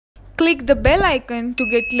Click the bell icon to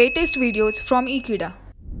get latest videos from Ekeeda.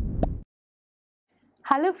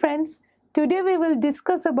 Hello friends, today we will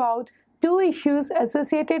discuss about two issues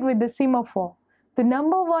associated with the semaphore. The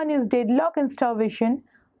number one is deadlock and starvation,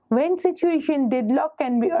 when situation deadlock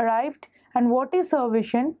can be arrived and what is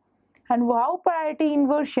starvation, and how priority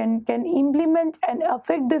inversion can implement and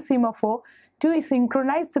affect the semaphore to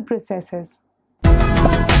synchronize the processes.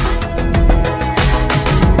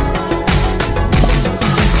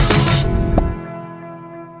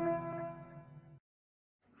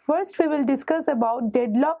 First, we will discuss about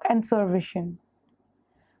deadlock and starvation.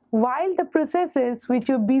 While the processes which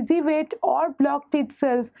a busy wait or blocked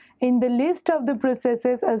itself in the list of the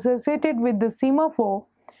processes associated with the semaphore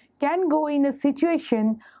can go in a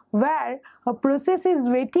situation where a process is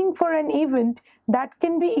waiting for an event that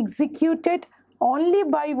can be executed only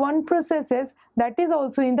by one process that is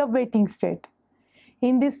also in the waiting state.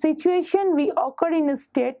 In this situation, we occur in a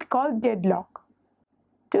state called deadlock.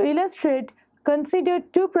 To illustrate, consider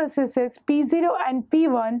two processes P0 and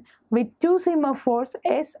P1 with two semaphores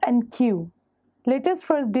S and Q. Let us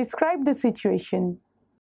first describe the situation.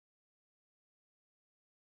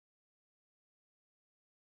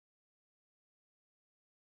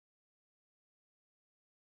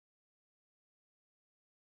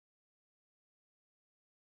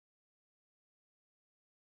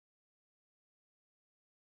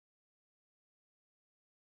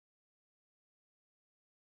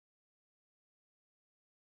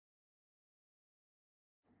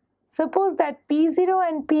 Suppose that P0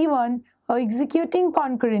 and P1 are executing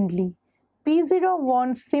concurrently. P0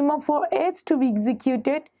 wants semaphore S to be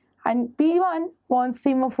executed and P1 wants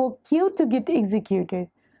semaphore Q to get executed.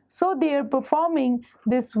 So they are performing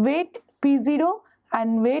this wait P0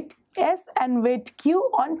 and wait S and wait Q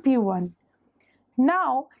on P1.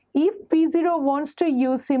 Now, if P0 wants to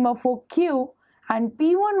use semaphore Q and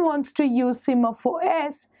P1 wants to use semaphore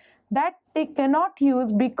S, that they cannot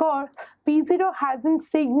use because P0 hasn't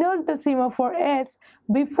signaled the semaphore S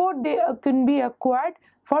before they can be acquired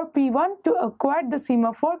for P1 to acquire the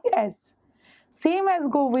semaphore S. Same as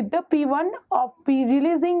go with the P1 of P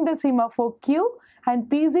releasing the semaphore Q and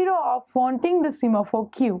P0 of wanting the semaphore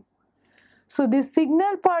Q. So this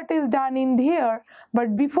signal part is done in here,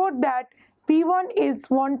 but before that P1 is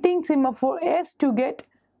wanting semaphore S to get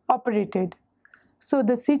operated. So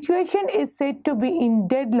the situation is said to be in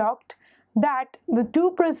deadlocked, that the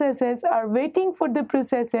two processes are waiting for the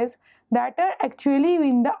processes that are actually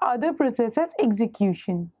in the other processes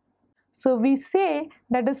execution. So we say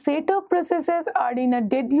that a set of processes are in a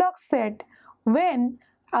deadlock set when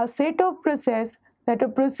a set of process that a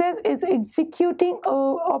process is executing a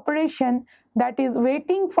operation that is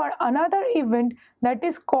waiting for another event that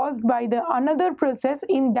is caused by the another process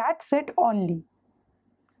in that set only.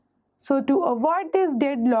 So to avoid this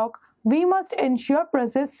deadlock, we must ensure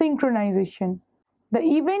process synchronization. The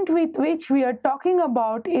event with which we are talking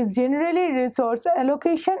about is generally resource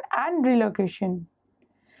allocation and relocation.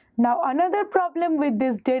 Now another problem with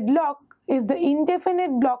this deadlock is the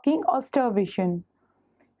indefinite blocking or starvation.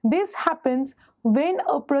 This happens when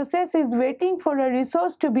a process is waiting for a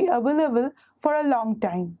resource to be available for a long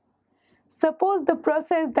time. Suppose the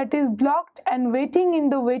process that is blocked and waiting in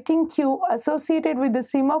the waiting queue associated with the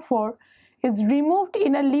semaphore is removed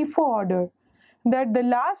in a LIFO order, that the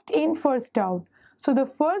last in first out. So the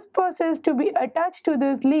first process to be attached to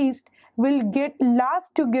this list will get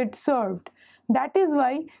last to get served. That is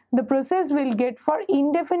why the process will get for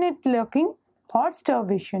indefinite blocking or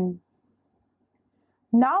starvation.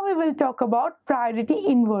 Now we will talk about priority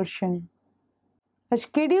inversion. A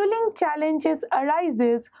scheduling challenges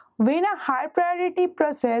arises when a high priority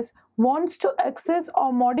process wants to access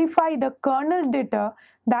or modify the kernel data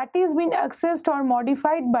that is being accessed or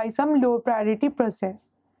modified by some low priority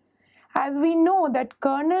process. As we know that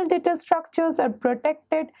kernel data structures are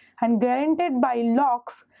protected and guaranteed by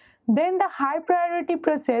locks, then the high priority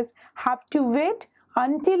process have to wait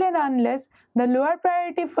until and unless the lower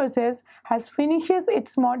priority process has finishes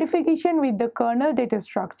its modification with the kernel data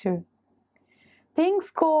structure.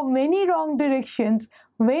 Things go many wrong directions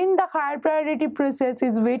when the higher priority process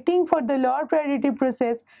is waiting for the lower priority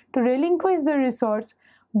process to relinquish the resource,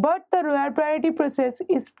 but the lower priority process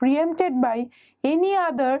is preempted by any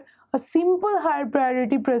other a simple higher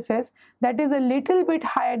priority process that is a little bit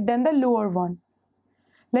higher than the lower one.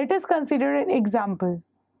 Let us consider an example.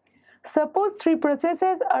 Suppose three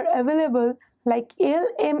processes are available like L,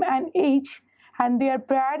 M and H, and their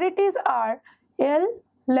priorities are L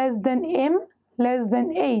less than M less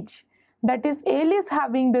than H. That is, L is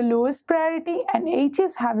having the lowest priority and H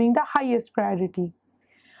is having the highest priority.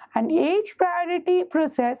 And H priority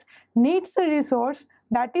process needs a resource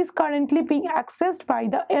that is currently being accessed by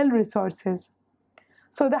the L resources.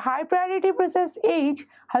 So the high priority process H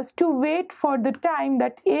has to wait for the time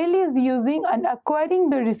that L is using and acquiring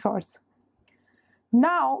the resource.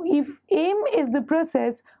 Now, if M is the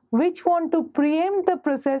process which want to preempt the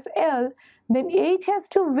process L, then H has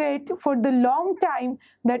to wait for the long time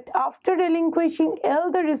that after relinquishing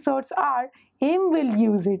L the resource R, M will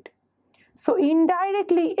use it. So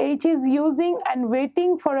indirectly H is using and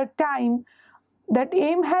waiting for a time that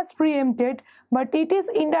M has preempted, but it is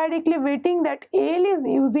indirectly waiting that L is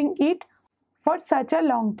using it for such a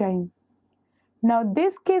long time. Now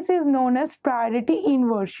this case is known as priority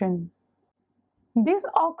inversion. This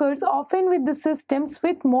occurs often with the systems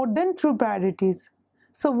with more than 2 priorities.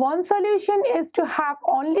 So one solution is to have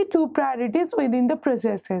only 2 priorities within the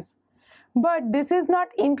processes. But this is not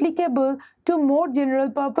applicable to more general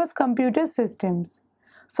purpose computer systems.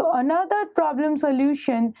 So another problem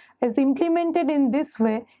solution is implemented in this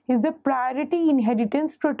way is the priority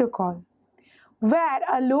inheritance protocol, where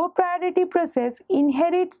a low priority process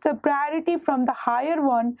inherits the priority from the higher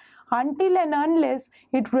one until and unless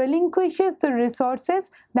it relinquishes the resources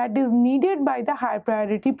that is needed by the high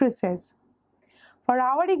priority process. For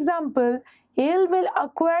our example, L will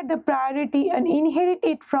acquire the priority and inherit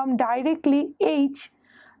it from directly H,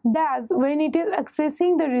 thus when it is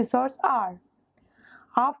accessing the resource R.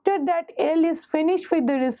 After that L is finished with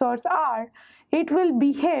the resource R, it will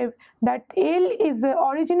behave that L is the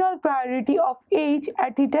original priority of H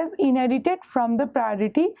and it has inherited from the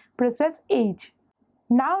priority process H.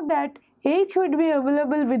 Now that H would be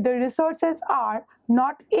available with the resources R,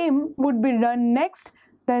 not M would be run next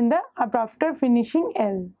than after finishing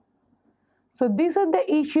L. So these are the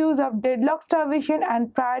issues of deadlock starvation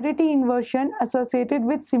and priority inversion associated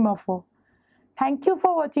with semaphore. Thank you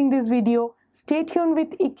for watching this video. Stay tuned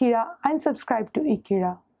with Ekeeda and subscribe to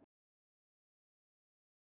Ekeeda.